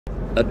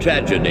A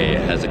tragedy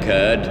has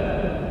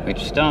occurred.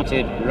 Which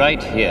started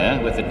right here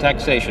with the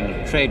taxation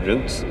of trade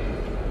routes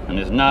and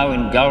has now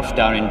engulfed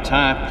our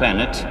entire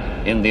planet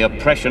in the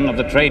oppression of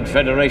the Trade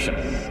Federation.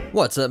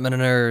 What's up, meta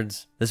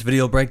nerds? This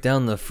video will break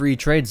down the free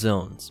trade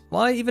zones.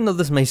 Why, even though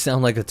this may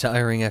sound like a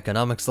tiring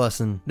economics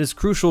lesson, it is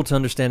crucial to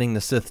understanding the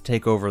Sith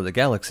takeover of the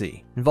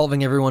galaxy,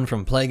 involving everyone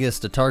from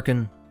Plagueis to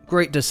Tarkin,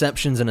 great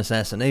deceptions and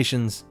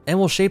assassinations, and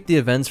will shape the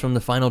events from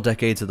the final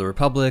decades of the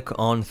Republic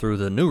on through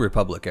the New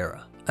Republic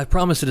era. I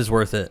promise it is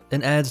worth it,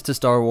 and adds to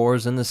Star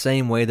Wars in the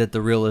same way that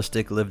the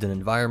realistic lived-in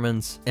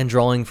environments and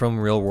drawing from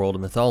real-world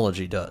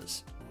mythology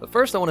does. But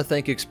first I want to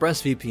thank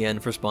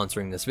ExpressVPN for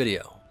sponsoring this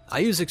video. I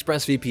use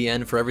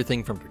ExpressVPN for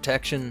everything from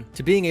protection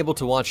to being able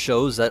to watch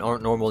shows that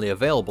aren't normally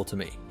available to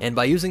me, and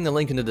by using the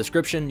link in the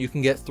description you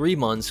can get 3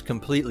 months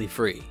completely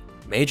free.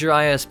 Major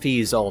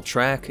ISPs all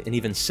track and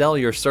even sell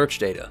your search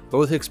data, but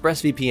with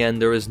ExpressVPN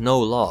there is no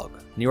log,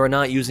 and you are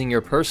not using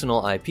your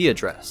personal IP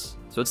address,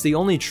 so it's the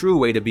only true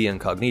way to be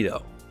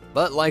incognito.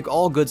 But like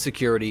all good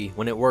security,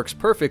 when it works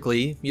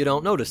perfectly, you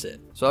don't notice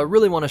it. So I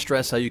really want to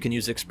stress how you can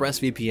use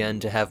ExpressVPN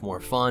to have more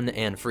fun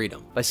and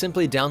freedom. By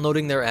simply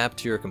downloading their app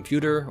to your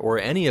computer or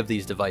any of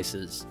these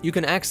devices, you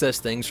can access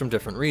things from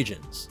different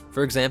regions.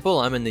 For example,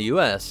 I'm in the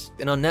US,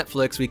 and on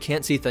Netflix we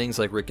can't see things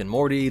like Rick and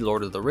Morty,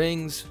 Lord of the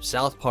Rings,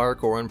 South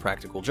Park, or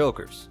Impractical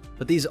Jokers.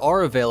 But these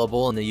are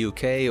available in the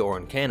UK or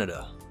in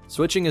Canada.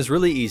 Switching is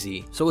really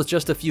easy, so with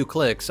just a few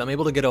clicks, I'm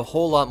able to get a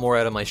whole lot more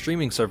out of my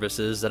streaming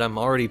services that I'm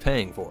already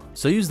paying for.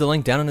 So use the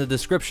link down in the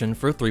description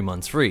for 3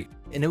 months free,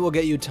 and it will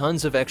get you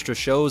tons of extra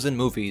shows and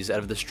movies out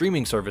of the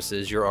streaming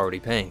services you're already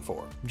paying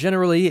for.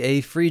 Generally, a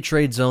free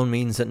trade zone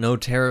means that no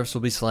tariffs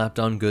will be slapped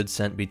on goods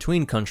sent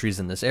between countries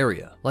in this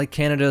area, like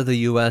Canada, the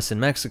US, and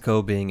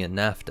Mexico being in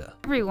NAFTA.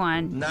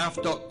 Everyone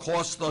NAFTA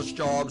costs us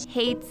jobs.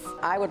 hates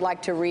I would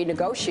like to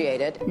renegotiate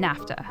it.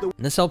 NAFTA. And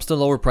this helps to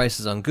lower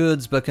prices on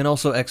goods, but can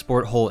also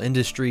export whole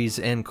industries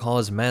and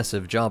cause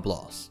massive job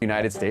loss. The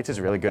United States is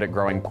really good at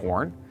growing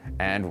corn,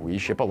 and we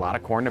ship a lot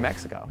of corn to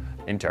Mexico.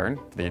 In turn,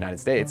 the United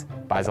States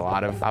buys a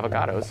lot of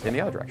avocados in the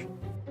other direction.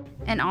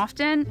 And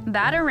often,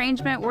 that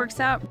arrangement works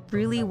out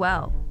really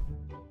well.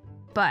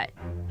 But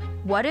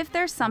what if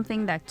there's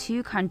something that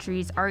two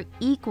countries are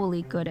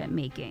equally good at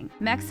making?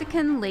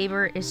 Mexican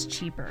labor is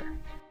cheaper.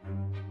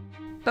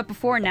 But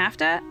before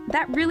NAFTA,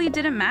 that really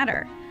didn't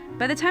matter.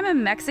 By the time a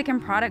Mexican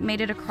product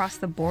made it across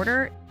the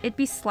border, it'd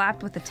be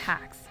slapped with a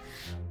tax.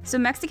 So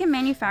Mexican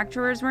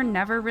manufacturers were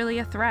never really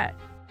a threat.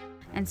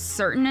 And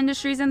certain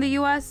industries in the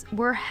US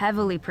were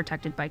heavily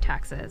protected by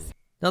taxes.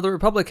 Now, the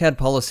Republic had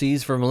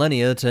policies for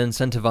millennia to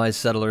incentivize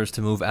settlers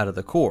to move out of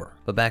the core,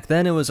 but back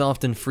then it was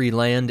often free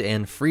land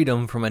and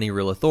freedom from any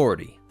real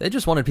authority. They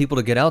just wanted people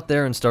to get out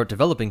there and start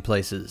developing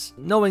places,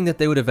 knowing that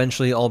they would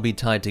eventually all be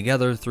tied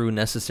together through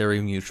necessary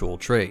mutual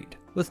trade.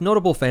 With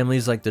notable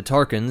families like the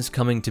Tarkins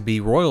coming to be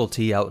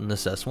royalty out in the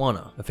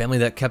Seswana, a family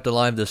that kept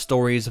alive the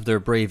stories of their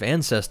brave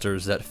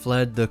ancestors that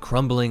fled the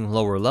crumbling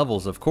lower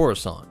levels of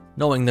Coruscant,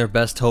 knowing their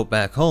best hope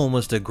back home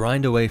was to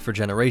grind away for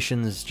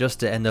generations just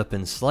to end up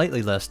in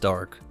slightly less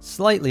dark,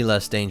 slightly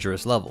less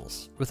dangerous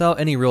levels, without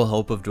any real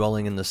hope of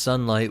dwelling in the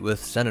sunlight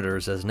with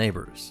senators as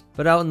neighbors.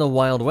 But out in the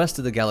wild west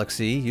of the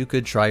galaxy, you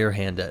could try your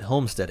hand at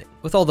homesteading,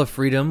 with all the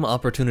freedom,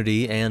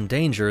 opportunity, and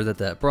danger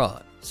that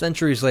brought.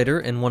 Centuries later,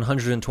 in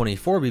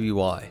 124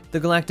 BBY, the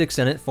Galactic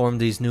Senate formed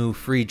these new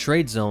free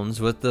trade zones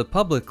with the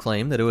public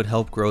claim that it would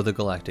help grow the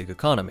galactic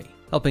economy,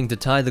 helping to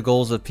tie the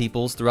goals of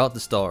peoples throughout the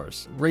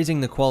stars, raising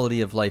the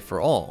quality of life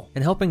for all,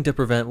 and helping to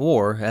prevent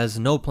war, as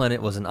no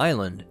planet was an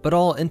island, but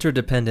all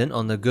interdependent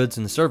on the goods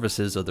and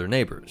services of their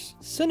neighbors.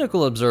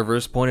 Cynical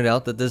observers pointed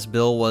out that this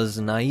bill was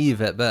naive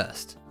at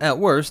best. At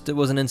worst, it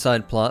was an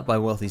inside plot by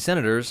wealthy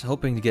senators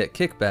hoping to get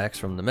kickbacks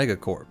from the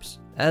megacorps,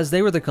 as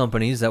they were the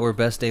companies that were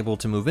best able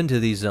to move into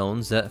these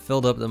zones that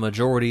filled up the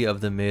majority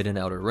of the mid and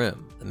outer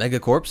rim. The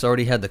megacorps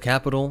already had the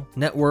capital,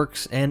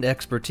 networks, and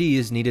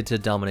expertise needed to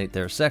dominate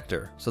their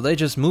sector, so they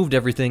just moved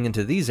everything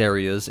into these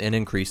areas and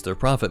increased their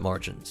profit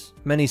margins.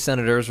 Many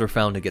senators were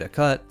found to get a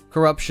cut,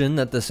 corruption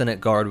that the Senate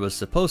Guard was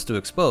supposed to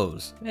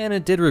expose, and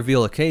it did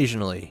reveal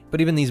occasionally, but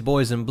even these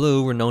boys in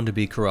blue were known to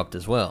be corrupt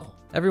as well.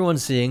 Everyone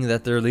seeing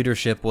that their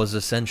leadership was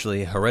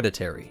essentially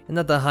hereditary, and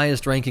that the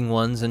highest ranking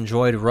ones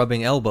enjoyed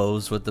rubbing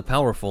elbows with the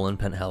powerful in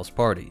penthouse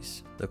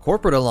parties. The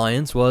corporate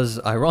alliance was,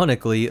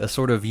 ironically, a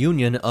sort of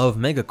union of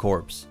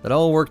megacorps that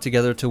all worked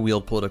together to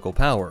wield political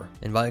power,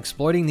 and by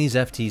exploiting these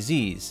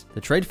FTZs,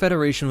 the Trade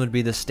Federation would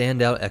be the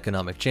standout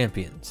economic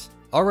champions.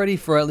 Already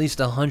for at least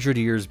 100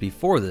 years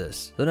before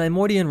this, the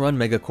Neimoidian-run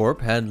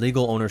Megacorp had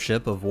legal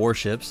ownership of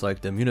warships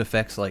like the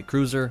Munifex light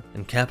cruiser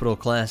and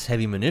Capital-class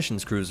heavy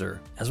munitions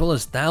cruiser, as well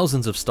as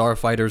thousands of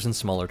starfighters and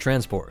smaller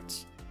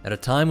transports. At a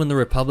time when the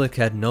Republic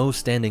had no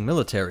standing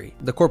military,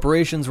 the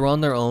corporations were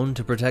on their own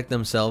to protect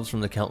themselves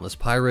from the countless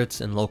pirates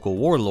and local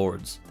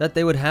warlords that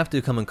they would have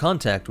to come in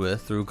contact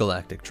with through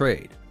galactic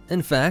trade.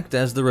 In fact,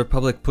 as the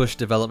Republic pushed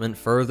development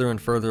further and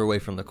further away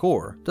from the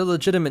core, the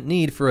legitimate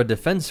need for a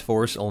defense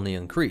force only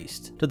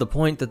increased, to the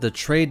point that the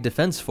Trade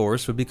Defense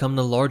Force would become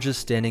the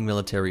largest standing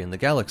military in the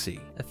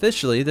galaxy.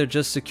 Officially, they're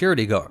just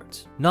security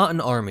guards, not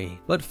an army,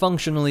 but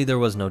functionally there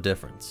was no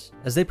difference,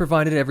 as they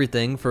provided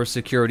everything for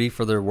security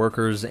for their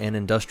workers and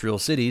industrial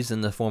cities in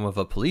the form of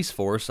a police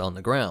force on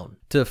the ground,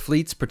 to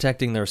fleets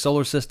protecting their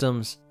solar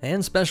systems,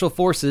 and special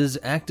forces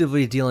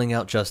actively dealing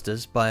out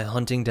justice by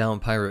hunting down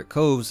pirate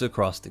coves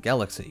across the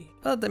galaxy.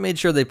 But they made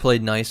sure they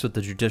played nice with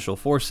the judicial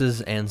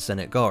forces and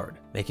Senate Guard,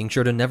 making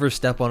sure to never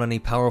step on any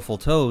powerful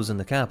toes in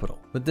the capital.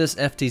 With this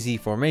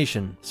FTZ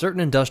formation, certain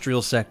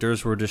industrial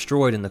sectors were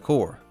destroyed in the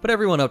core, but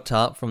everyone up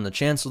top, from the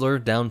Chancellor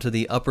down to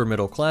the upper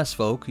middle class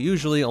folk,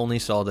 usually only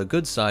saw the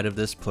good side of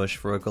this push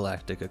for a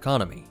galactic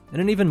economy.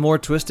 And an even more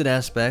twisted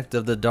aspect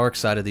of the dark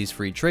side of these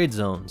free trade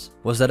zones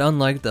was that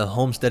unlike the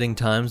homesteading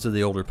times of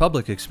the Old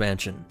Republic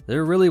expansion,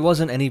 there really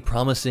wasn't any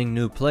promising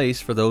new place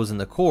for those in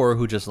the core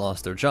who just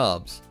lost their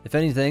jobs. If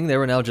anything, they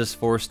were now just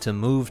forced to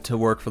move to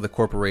work for the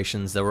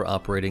corporations that were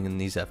operating in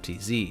these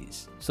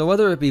FTZs. So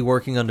whether it be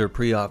working under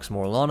Preox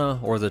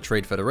Morlana or the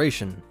Trade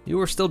Federation, you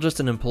were still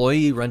just an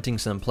employee renting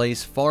some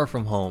place far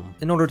from home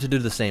in order to do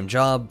the same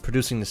job,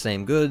 producing the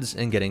same goods,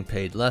 and getting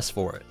paid less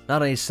for it.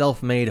 Not a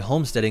self-made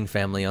homesteading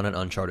family on an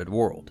uncharted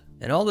world.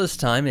 And all this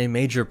time, a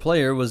major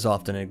player was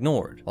often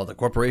ignored, while the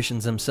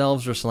corporations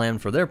themselves were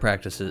slammed for their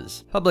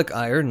practices. Public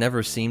ire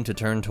never seemed to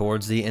turn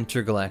towards the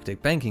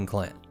intergalactic banking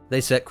clan. They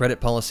set credit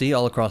policy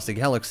all across the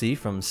galaxy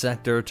from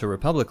sector to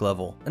republic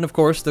level, and of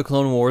course the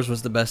Clone Wars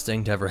was the best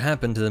thing to ever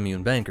happen to the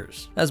Mune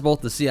bankers, as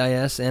both the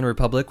CIS and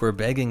Republic were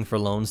begging for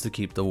loans to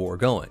keep the war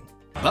going.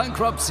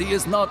 Bankruptcy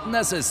is not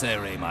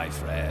necessary, my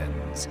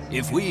friends.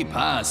 If we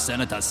pass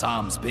Senator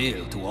Sam's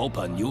bill to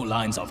open new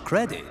lines of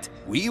credit,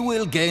 we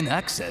will gain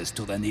access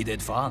to the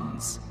needed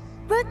funds.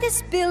 Won't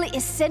this bill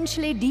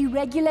essentially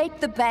deregulate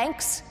the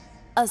banks?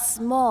 A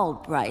small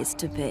price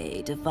to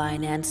pay to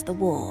finance the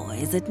war,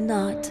 is it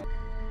not?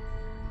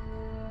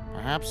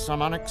 Perhaps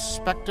some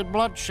unexpected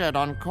bloodshed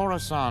on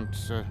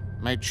Coruscant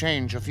may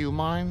change a few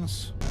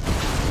minds.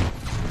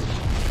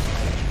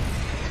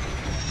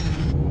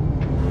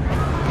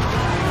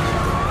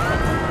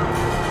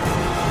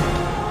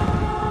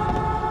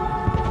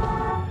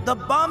 The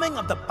bombing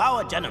of the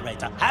power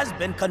generator has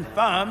been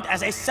confirmed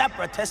as a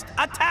separatist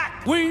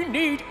attack. We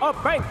need a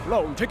bank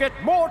loan to get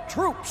more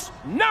troops,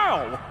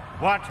 now!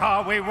 What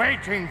are we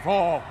waiting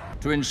for?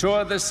 To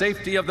ensure the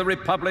safety of the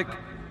Republic,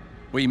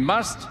 we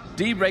must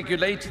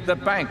deregulate the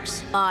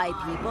banks. My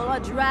people are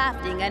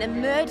drafting an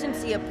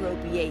emergency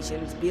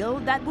appropriations bill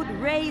that would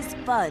raise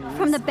funds.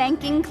 From the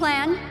banking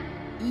clan?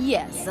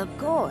 Yes, of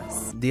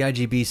course. The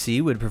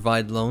IGBC would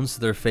provide loans to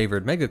their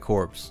favored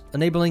megacorps,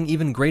 enabling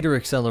even greater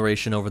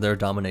acceleration over their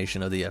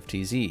domination of the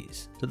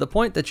FTZs, to the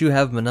point that you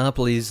have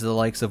monopolies the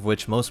likes of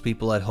which most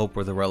people had hoped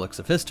were the relics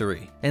of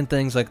history, and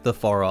things like the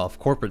far-off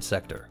corporate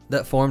sector,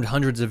 that formed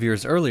hundreds of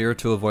years earlier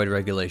to avoid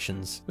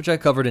regulations, which I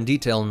covered in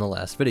detail in the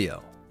last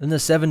video. In the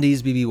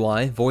 70s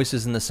BBY,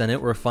 voices in the Senate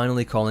were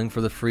finally calling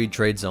for the free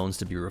trade zones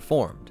to be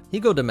reformed.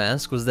 Ego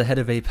Damask was the head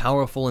of a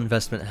powerful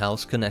investment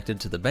house connected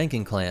to the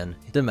banking clan,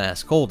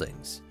 Damask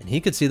Holdings, and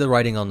he could see the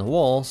writing on the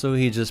wall, so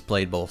he just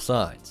played both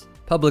sides.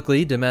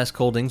 Publicly, Damask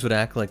Holdings would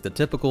act like the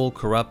typical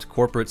corrupt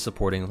corporate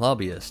supporting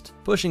lobbyist,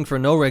 pushing for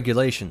no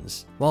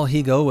regulations, while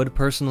Higo would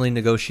personally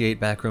negotiate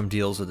backroom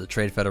deals with the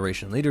Trade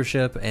Federation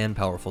leadership and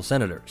powerful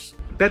senators.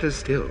 Better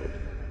still,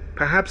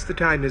 perhaps the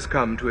time has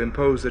come to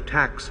impose a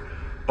tax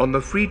on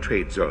the free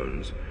trade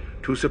zones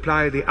to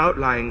supply the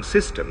outlying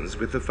systems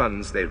with the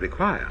funds they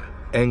require.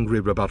 Angry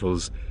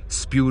rebuttals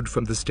spewed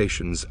from the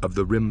stations of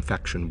the Rim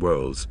faction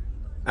worlds,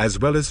 as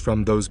well as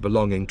from those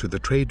belonging to the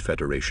Trade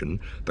Federation,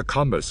 the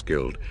Commerce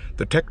Guild,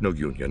 the Techno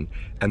Union,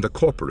 and the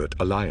Corporate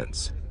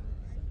Alliance.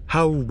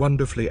 How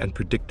wonderfully and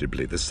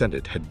predictably the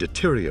Senate had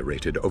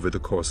deteriorated over the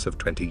course of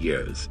 20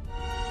 years.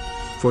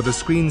 For the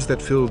screens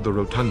that filled the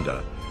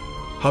rotunda,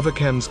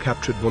 hovercams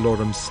captured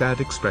Valorum's sad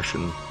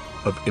expression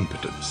of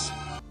impotence.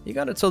 You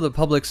got it so the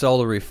public saw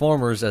the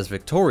reformers as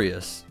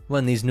victorious,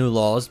 when these new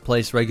laws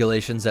placed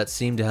regulations that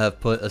seemed to have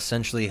put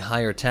essentially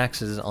higher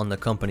taxes on the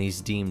companies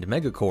deemed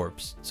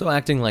megacorps, so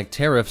acting like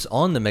tariffs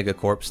on the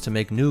megacorps to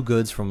make new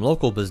goods from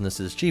local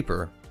businesses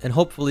cheaper, and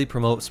hopefully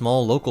promote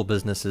small local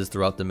businesses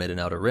throughout the Mid and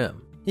Outer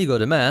Rim. Ego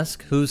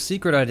Damask, whose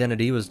secret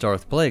identity was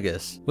Darth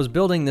Plagueis, was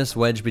building this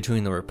wedge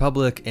between the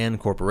Republic and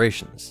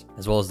corporations,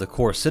 as well as the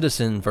core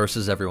citizen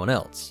versus everyone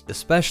else,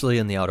 especially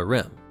in the Outer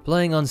Rim,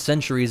 playing on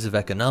centuries of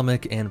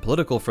economic and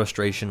political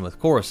frustration with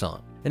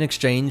Coruscant. In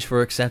exchange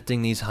for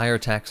accepting these higher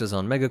taxes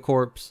on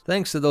megacorps,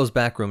 thanks to those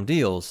backroom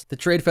deals, the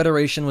Trade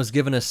Federation was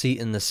given a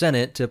seat in the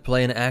Senate to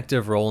play an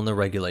active role in the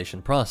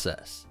regulation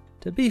process.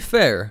 To be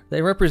fair,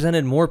 they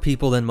represented more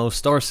people than most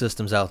star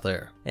systems out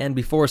there, and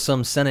before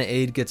some Senate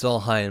aid gets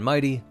all high and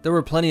mighty, there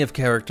were plenty of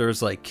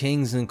characters like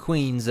kings and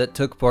queens that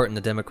took part in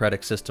the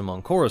democratic system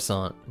on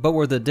Coruscant, but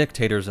were the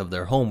dictators of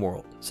their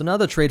homeworld. So now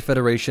the Trade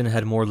Federation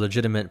had more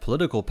legitimate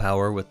political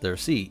power with their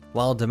seat,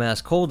 while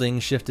Damask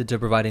Holdings shifted to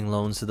providing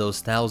loans to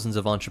those thousands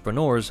of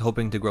entrepreneurs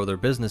hoping to grow their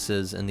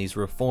businesses in these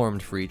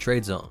reformed free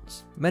trade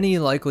zones. Many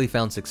likely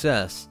found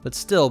success, but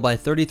still by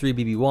 33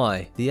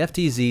 BBY, the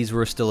FTZs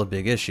were still a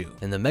big issue,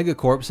 and the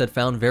megacorps had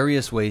found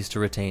various ways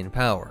to retain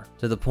power,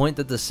 to the point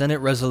that the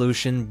Senate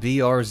Resolution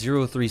BR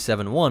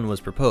 0371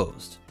 was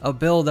proposed, a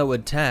bill that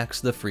would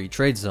tax the free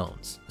trade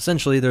zones.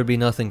 Essentially, there'd be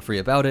nothing free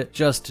about it,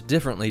 just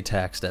differently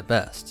taxed at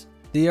best.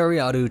 The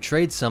Ariadu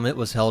Trade Summit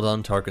was held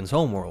on Tarkin's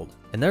homeworld,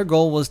 and their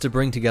goal was to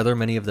bring together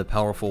many of the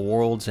powerful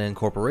worlds and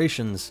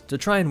corporations to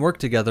try and work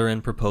together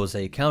and propose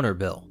a counter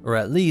bill, or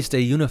at least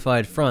a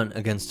unified front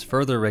against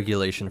further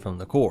regulation from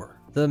the core.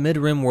 The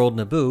Mid-Rim world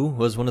Naboo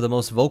was one of the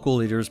most vocal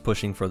leaders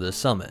pushing for this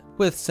summit,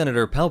 with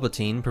Senator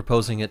Palpatine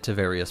proposing it to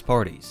various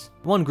parties.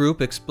 One group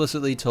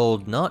explicitly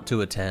told not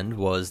to attend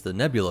was the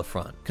Nebula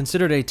Front,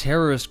 considered a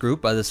terrorist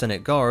group by the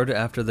Senate Guard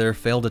after their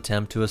failed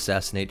attempt to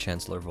assassinate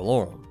Chancellor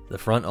Valorum. The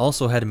front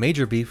also had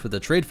major beef with the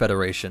Trade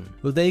Federation,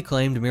 who they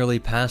claimed merely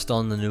passed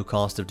on the new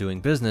cost of doing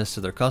business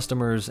to their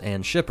customers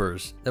and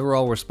shippers that were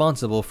all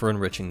responsible for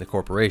enriching the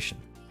corporation.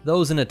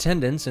 Those in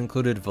attendance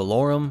included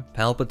Valorum,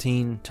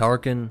 Palpatine,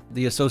 Tarkin,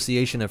 the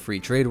Association of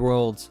Free Trade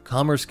Worlds,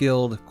 Commerce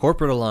Guild,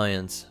 Corporate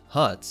Alliance,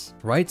 Huts,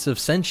 Rights of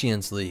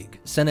Sentience League,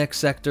 Senex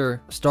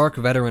Sector, Stark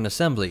Veteran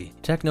Assembly,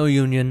 Techno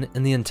Union,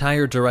 and the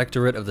entire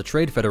Directorate of the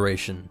Trade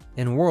Federation,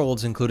 and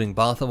worlds including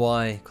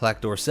Bothawai,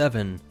 Clacdor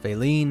 7,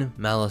 Valine,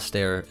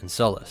 Malastare, and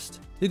Sullust.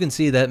 You can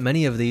see that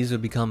many of these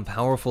would become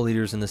powerful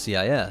leaders in the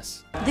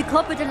CIS. The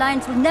Corporate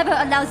Alliance will never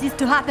allow this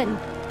to happen.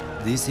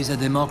 This is a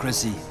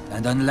democracy,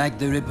 and unlike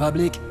the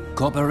Republic,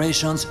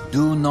 corporations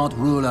do not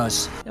rule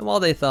us. And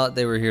while they thought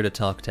they were here to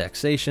talk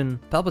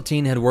taxation,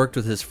 Palpatine had worked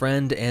with his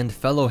friend and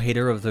fellow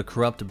hater of the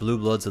corrupt blue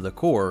bloods of the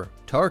core,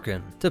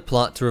 Tarkin, to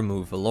plot to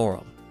remove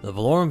Valorum. The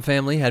Valorum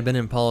family had been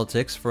in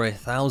politics for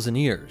 1,000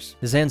 years.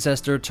 His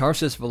ancestor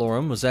Tarsis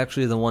Valorum was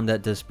actually the one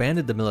that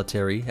disbanded the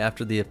military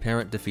after the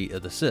apparent defeat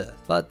of the Sith.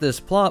 But this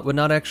plot would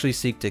not actually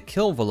seek to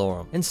kill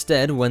Valorum.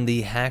 Instead, when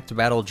the hacked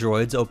battle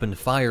droids opened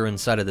fire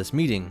inside of this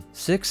meeting,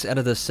 6 out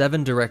of the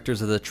 7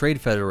 directors of the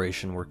Trade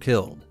Federation were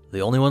killed.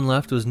 The only one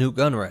left was Newt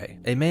Gunray,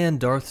 a man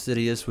Darth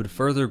Sidious would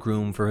further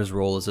groom for his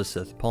role as a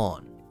Sith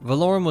pawn.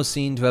 Valorum was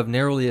seen to have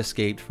narrowly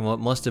escaped from what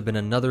must have been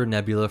another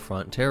Nebula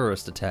Front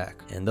terrorist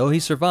attack, and though he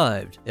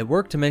survived, it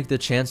worked to make the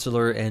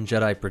Chancellor and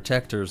Jedi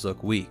Protectors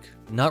look weak,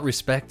 not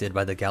respected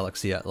by the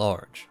galaxy at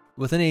large.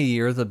 Within a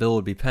year, the bill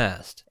would be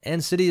passed,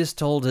 and Sidious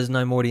told his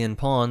Neimoidian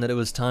pawn that it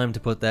was time to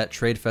put that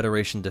Trade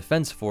Federation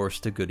defense force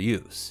to good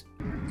use.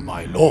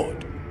 My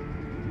lord,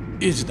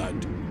 is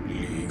that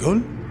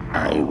legal?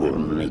 I will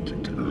make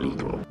it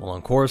legal. While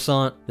on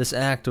Coruscant, this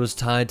act was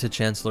tied to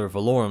Chancellor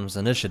Valorum's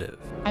initiative.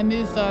 I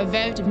move for a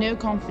vote of no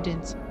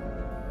confidence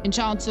in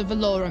Chancellor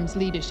Valorum's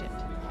leadership.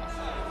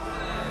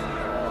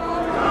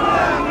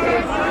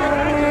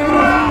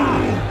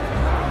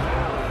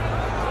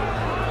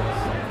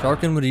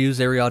 Tarkin would use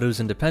Ariadu's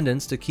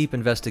independence to keep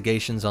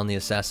investigations on the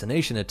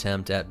assassination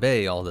attempt at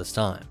bay all this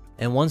time.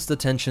 And once the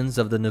tensions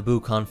of the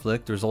Naboo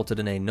conflict resulted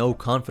in a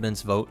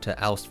no-confidence vote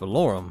to oust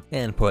Valorum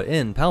and put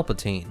in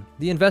Palpatine,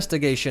 the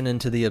investigation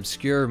into the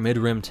obscure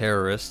mid-rim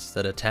terrorists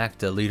that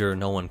attacked a leader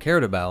no one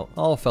cared about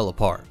all fell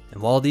apart.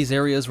 And while these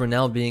areas were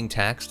now being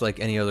taxed like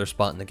any other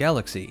spot in the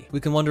galaxy, we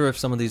can wonder if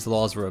some of these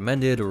laws were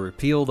amended or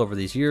repealed over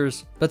these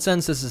years, but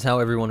since this is how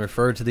everyone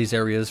referred to these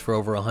areas for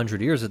over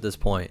 100 years at this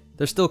point,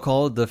 they're still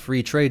called the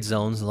Free Trade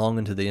Zones long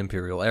into the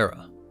Imperial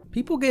era.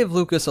 People gave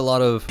Lucas a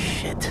lot of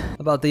shit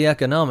about the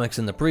economics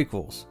in the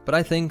prequels, but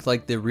I think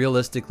like the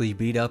realistically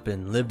beat up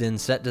and lived in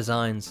set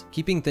designs,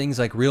 keeping things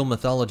like real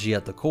mythology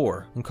at the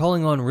core, and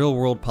calling on real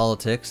world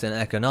politics and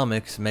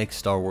economics makes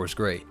Star Wars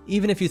great,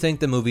 even if you think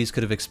the movies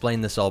could have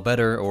explained this all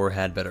better or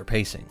had better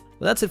pacing.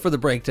 But that's it for the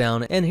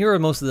breakdown, and here are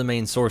most of the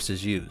main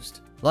sources used.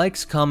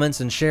 Likes,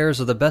 comments, and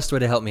shares are the best way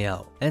to help me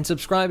out, and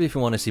subscribe if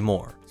you want to see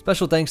more.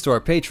 Special thanks to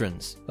our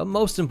patrons, but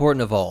most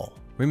important of all,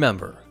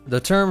 remember, the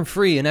term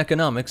free in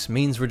economics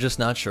means we're just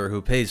not sure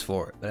who pays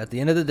for it, but at the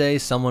end of the day,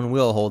 someone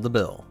will hold the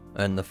bill,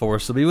 and the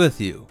Force will be with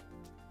you,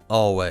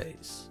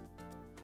 always.